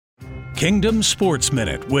Kingdom Sports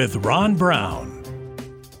Minute with Ron Brown.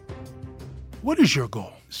 What is your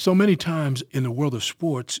goal? So many times in the world of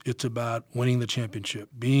sports, it's about winning the championship,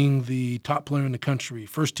 being the top player in the country,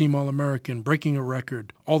 first team All-American, breaking a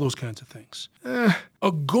record, all those kinds of things.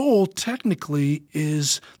 A goal technically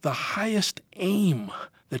is the highest aim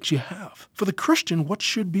that you have. For the Christian, what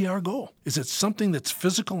should be our goal? Is it something that's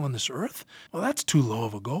physical on this earth? Well, that's too low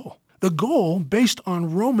of a goal. The goal, based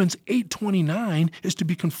on Romans 8:29, is to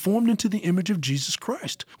be conformed into the image of Jesus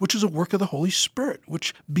Christ, which is a work of the Holy Spirit,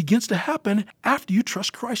 which begins to happen after you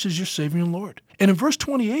trust Christ as your Savior and Lord. And in verse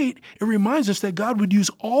 28, it reminds us that God would use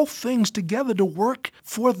all things together to work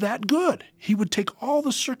for that good. He would take all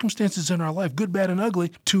the circumstances in our life, good, bad, and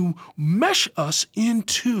ugly, to mesh us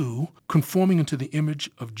into conforming into the image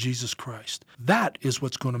of Jesus Christ. That is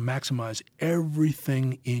what's going to maximize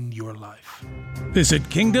everything in your life. Visit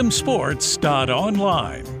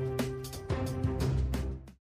kingdomsports.online.